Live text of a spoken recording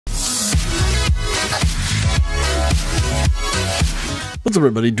What's up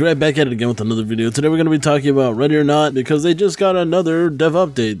everybody, DueRag back at it again with another video. Today we're going to be talking about Ready or Not because they just got another dev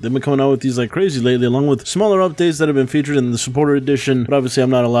update. They've been coming out with these like crazy lately, along with smaller updates that have been featured in the supporter edition, but obviously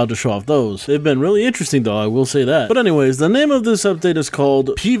I'm not allowed to show off those. They've been really interesting though, I will say that. But anyways, the name of this update is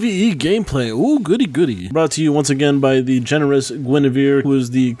called PVE Gameplay. Ooh, goody goody. Brought to you once again by the generous Guinevere, who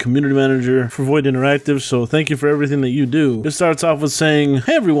is the community manager for Void Interactive, so thank you for everything that you do. It starts off with saying,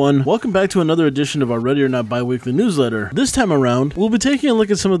 hey everyone, welcome back to another edition of our Ready or Not bi-weekly newsletter. This time around, we'll be taking a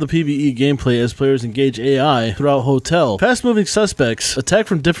look at some of the PVE gameplay as players engage AI throughout Hotel. Fast-moving suspects attack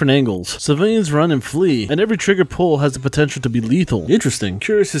from different angles, civilians run and flee, and every trigger pull has the potential to be lethal. Interesting.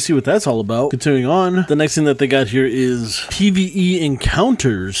 Curious to see what that's all about. Continuing on, the next thing that they got here is PVE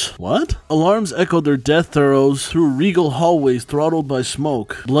encounters. What? Alarms echo their death throes through regal hallways throttled by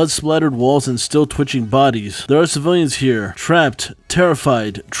smoke, blood-splattered walls and still twitching bodies. There are civilians here, trapped,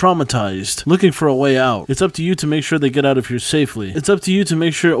 terrified, traumatized, looking for a way out. It's up to you to make sure they get out of here safely. It's up to you to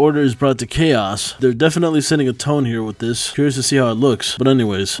make sure order is brought to chaos. They're definitely setting a tone here with this. Curious to see how it looks. But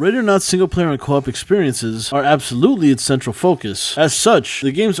anyways, Ready or Not single player and co-op experiences are absolutely its central focus. As such,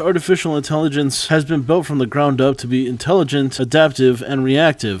 the game's artificial intelligence has been built from the ground up to be intelligent, adaptive, and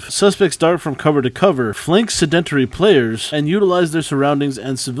reactive. Suspects dart from cover to cover, flank sedentary players, and utilize their surroundings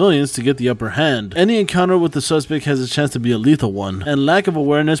and civilians to get the upper hand. Any encounter with the suspect has a chance to be a lethal one, and lack of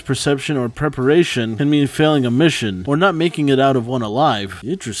awareness, perception, or preparation can mean failing a mission, or not making it out of one alive.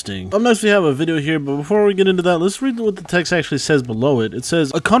 Interesting. Up next we have a video here, but before we get into that, let's read what the text actually says below it. It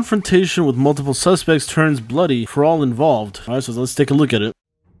says, a confrontation with multiple suspects turns bloody for all involved. Alright, so let's take a look at it.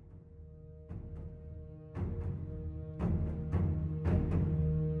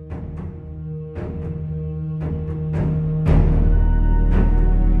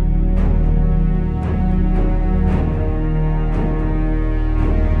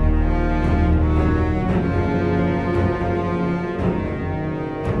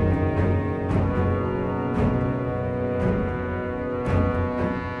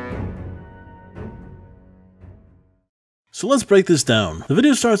 So let's break this down. The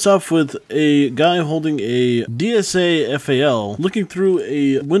video starts off with a guy holding a DSA FAL looking through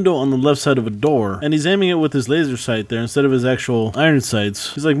a window on the left side of a door, and he's aiming it with his laser sight there instead of his actual iron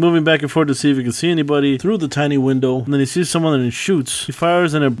sights. He's like moving back and forth to see if he can see anybody through the tiny window, and then he sees someone and he shoots. He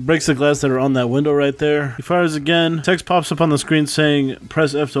fires and it breaks the glass that are on that window right there. He fires again. Text pops up on the screen saying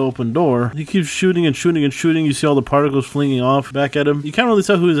press F to open door. He keeps shooting and shooting and shooting. You see all the particles flinging off back at him. You can't really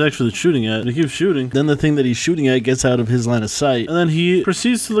tell who he's actually shooting at. He keeps shooting. Then the thing that he's shooting at gets out of his line of sight, and then he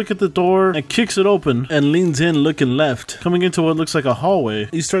proceeds to look at the door and kicks it open and leans in looking left, coming into what looks like a hallway.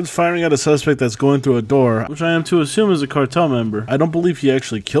 He starts firing at a suspect that's going through a door, which I am to assume is a cartel member. I don't believe he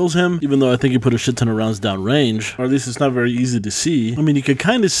actually kills him, even though I think he put a shit ton of rounds down range, or at least it's not very easy to see. I mean, you could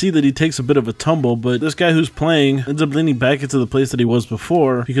kind of see that he takes a bit of a tumble, but this guy who's playing ends up leaning back into the place that he was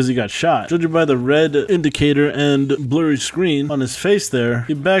before because he got shot. Judging by the red indicator and blurry screen on his face there,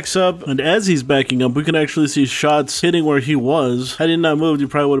 he backs up, and as he's backing up, we can actually see shots hitting where he was. Had he not moved, he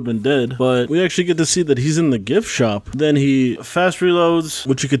probably would have been dead. But we actually get to see that he's in the gift shop. Then he fast reloads,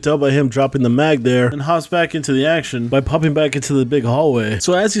 which you could tell by him dropping the mag there, and hops back into the action by popping back into the big hallway.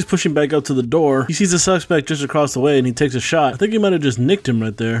 So as he's pushing back up to the door, he sees a suspect just across the way and he takes a shot. I think he might have just nicked him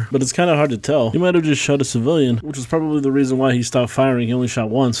right there, but it's kind of hard to tell. He might have just shot a civilian, which is probably the reason why he stopped firing. He only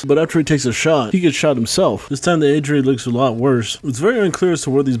shot once. But after he takes a shot, he gets shot himself. This time the injury looks a lot worse. It's very unclear as to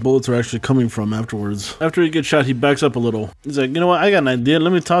where these bullets are actually coming from afterwards. After he gets shot, he backs up a little. He's like, you know what, I got an idea,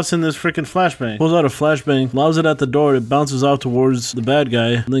 let me toss in this freaking flashbang. Pulls out a flashbang, lobs it at the door, it bounces off towards the bad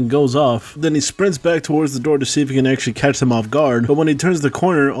guy, and then goes off. Then he sprints back towards the door to see if he can actually catch them off guard, but when he turns the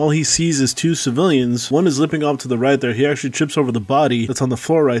corner, all he sees is two civilians. One is limping off to the right there. He actually trips over the body that's on the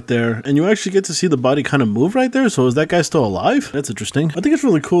floor right there, and you actually get to see the body kind of move right there. So is that guy still alive? That's interesting. I think it's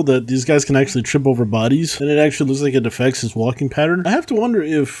really cool that these guys can actually trip over bodies, and it actually looks like it affects his walking pattern. I have to wonder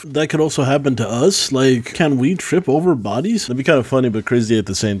if that could also happen to us. Like, can we trip over bodies? That'd be kind of funny but crazy at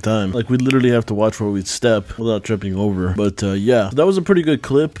the same time. Like, we literally have to watch where we step without tripping over. But yeah, that was a pretty good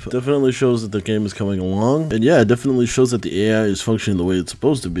clip. Definitely shows that the game is coming along, and yeah, it definitely shows that the AI is functioning the way it's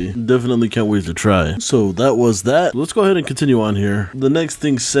supposed to be. Definitely can't wait to try. So that was that. Let's go ahead and continue on here. The next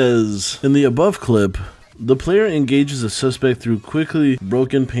thing says, in the above clip, the player engages a suspect through quickly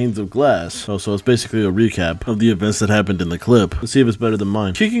broken panes of glass. So it's basically a recap of the events that happened in the clip. Let's see if it's better than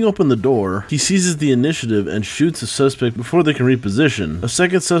mine. Kicking open the door, he seizes the initiative and shoots a suspect before they can reposition. A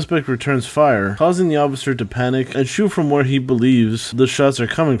second suspect returns fire, causing the officer to panic and shoot from where he believes the shots are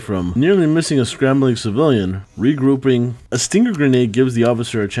coming from, nearly missing a scrambling civilian. Regrouping. A stinger grenade gives the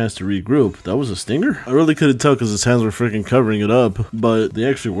officer a chance to regroup. That was a stinger? I really couldn't tell because his hands were freaking covering it up, but they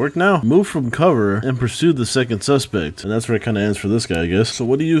actually work now. Move from cover and pursue to the second suspect. And that's where it kind of ends for this guy, I guess. So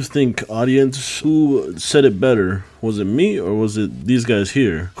what do you think, audience? Who said it better? Was it me or was it these guys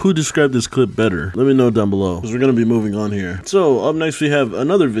here? Who described this clip better? Let me know down below, because we're going to be moving on here. So up next we have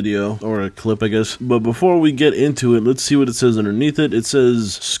another video, or a clip I guess. But before we get into it, let's see what it says underneath it. It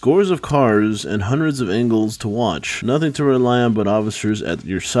says, scores of cars and hundreds of angles to watch. Nothing to rely on but officers at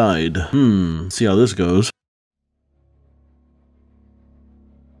your side. See how this goes.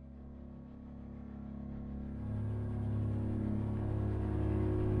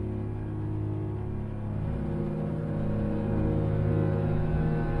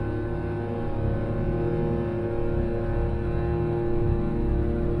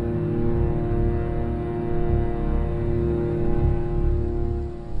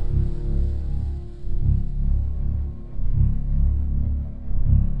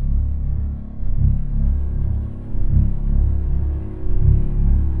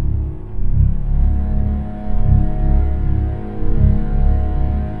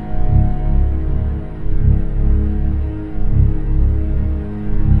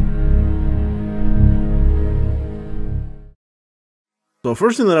 So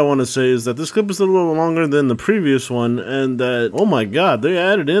first thing that I want to say is that this clip is a little longer than the previous one, and that, oh my god, they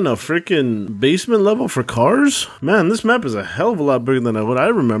added in a freaking basement level for cars? Man, this map is a hell of a lot bigger than what I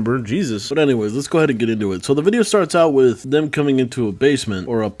remember, Jesus. But anyways, let's go ahead and get into it. So the video starts out with them coming into a basement,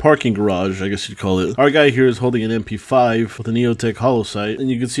 or a parking garage, I guess you'd call it. Our guy here is holding an MP5 with an EOTech hollow sight, and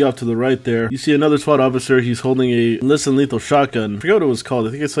you can see off to the right there, you see another SWAT officer. He's holding a less than lethal shotgun. I forgot what it was called.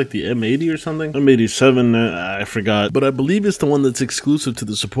 I think it's like the M80 or something? M87, I forgot. But I believe it's the one that's exclusive to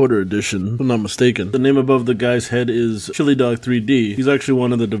the supporter edition, if I'm not mistaken. The name above the guy's head is Chili Dog 3D. He's actually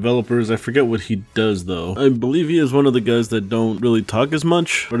one of the developers. I forget what he does though. I believe he is one of the guys that don't really talk as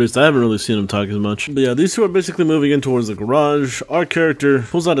much, or at least I haven't really seen him talk as much. But yeah, these two are basically moving in towards the garage. Our character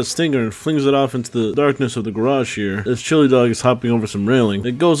pulls out a stinger and flings it off into the darkness of the garage here, as Chili Dog is hopping over some railing.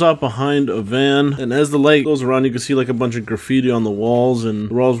 It goes out behind a van, and as the light goes around, you can see like a bunch of graffiti on the walls, and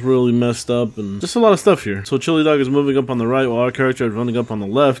the walls really messed up, and just a lot of stuff here. So Chili Dog is moving up on the right while our character is running up on the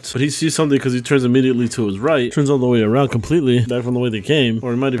left, but he sees something because he turns immediately to his right, turns all the way around completely, back from the way they came,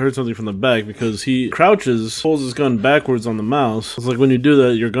 or he might have heard something from the back because he crouches, pulls his gun backwards on the mouse. It's like when you do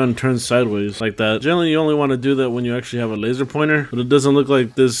that, your gun turns sideways like that. Generally, you only want to do that when you actually have a laser pointer, but it doesn't look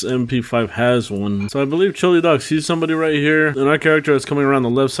like this MP5 has one. So I believe Chili Dog sees somebody right here, and our character is coming around the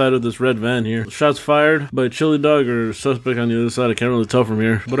left side of this red van here. Shots fired by Chili Dog or suspect on the other side. I can't really tell from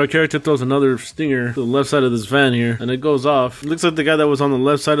here, but our character throws another stinger to the left side of this van here, and it goes off. It looks like the guy that was on the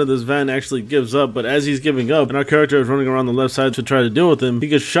left side of this van actually gives up, but as he's giving up and our character is running around the left side to try to deal with him, he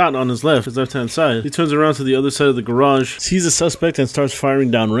gets shot on his left-hand side. He turns around to the other side of the garage, sees a suspect, and starts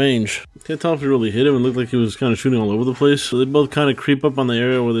firing down range. Can't tell if he really hit him. It looked like he was kind of shooting all over the place. So they both kind of creep up on the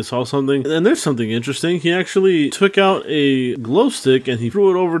area where they saw something. And there's something interesting. He actually took out a glow stick and he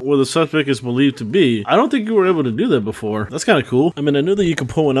threw it over where the suspect is believed to be. I don't think you were able to do that before. That's kind of cool. I mean, I knew that you could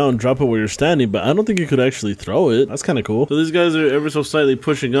pull one out and drop it where you're standing, but I don't think you could actually throw it. That's kind of cool. So these guys are ever so slightly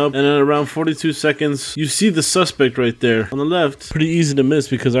pushing up, and at around 42 seconds, you see the suspect right there on the left. Pretty easy to miss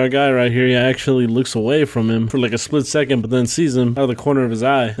because our guy right here, he actually looks away from him for like a split second, but then sees him out of the corner of his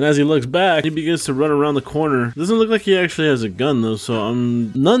eye. And as he looks back, he begins to run around the corner. Doesn't look like he actually has a gun though, so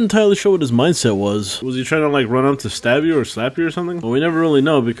I'm not entirely sure what his mindset was. Was he trying to like run up to stab you or slap you or something? Well, we never really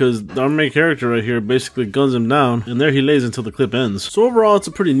know because our main character right here basically guns him down, and there he lays until the clip ends. So overall, it's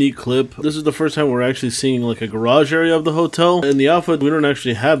a pretty neat clip. This is the first time we're actually seeing like a garage area of the hotel. In the alpha, we don't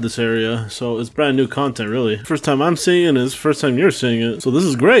actually have this area, so it's brand new content really. First time I'm seeing it, it's first time you're seeing it. So this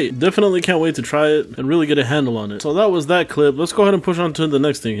is great. Definitely can't wait to try it and really get a handle on it. So that was that clip. Let's go ahead and push on to the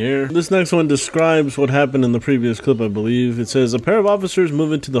next thing here. This next one describes what happened in the previous clip, I believe. It says, a pair of officers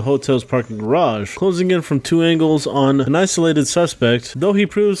move into the hotel's parking garage, closing in from two angles on an isolated suspect. Though he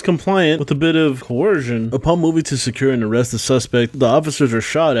proves compliant with a bit of coercion, upon moving to secure and arrest the suspect, the officers are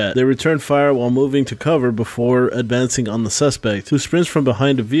shot at. They return fire while moving to cover before advancing on the suspect, who sprints from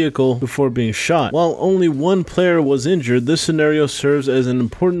behind a vehicle before being shot. While only one player was injured, this scenario serves as an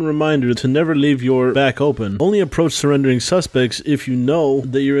important reminder to never leave your back open. Only approach surrendering suspects if you know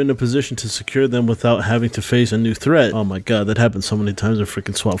that you're in a position to secure them without having to face a new threat. Oh my god, that happened so many times in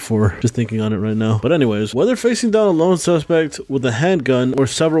freaking SWAT 4. Just thinking on it right now. But anyways, whether facing down a lone suspect with a handgun or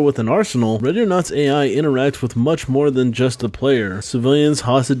several with an arsenal, Ready or Not's AI interacts with much more than just the player. Civilians,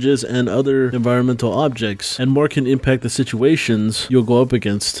 hostages, and other environmental objects, and more can impact the situation situations you'll go up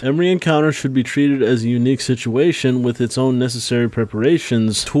against. Every encounter should be treated as a unique situation with its own necessary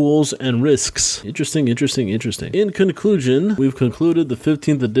preparations, tools, and risks. Interesting, interesting, interesting. In conclusion, we've concluded the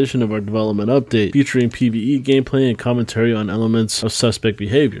 15th edition of our development update, featuring PVE gameplay and commentary on elements of suspect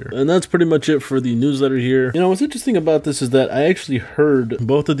behavior. And that's pretty much it for the newsletter here. You know, what's interesting about this is that I actually heard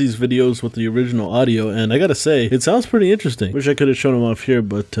both of these videos with the original audio, and I gotta say, it sounds pretty interesting. Wish I could have shown them off here,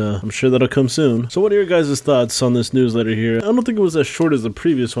 but I'm sure that'll come soon. So what are your guys' thoughts on this newsletter here? I don't think it was as short as the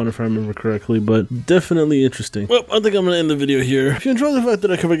previous one, if I remember correctly, but definitely interesting. Well, I think I'm gonna end the video here. If you enjoy the fact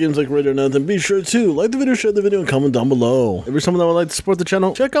that I cover games like right or not, then be sure to like the video, share the video, and comment down below. If you're someone that would like to support the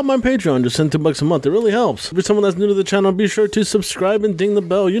channel, check out my Patreon. Just send $2 a month. It really helps. If you're someone that's new to the channel, be sure to subscribe and ding the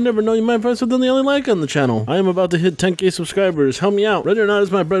bell. You never know, you might find something they only like on the channel. I am about to hit 10K subscribers. Help me out. Ready or Not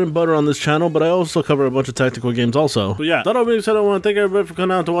is my bread and butter on this channel, but I also cover a bunch of tactical games also. So yeah, that all being said, I want to thank everybody for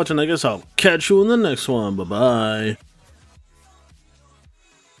coming out to watch, and I guess I'll catch you in the next one. Bye-bye.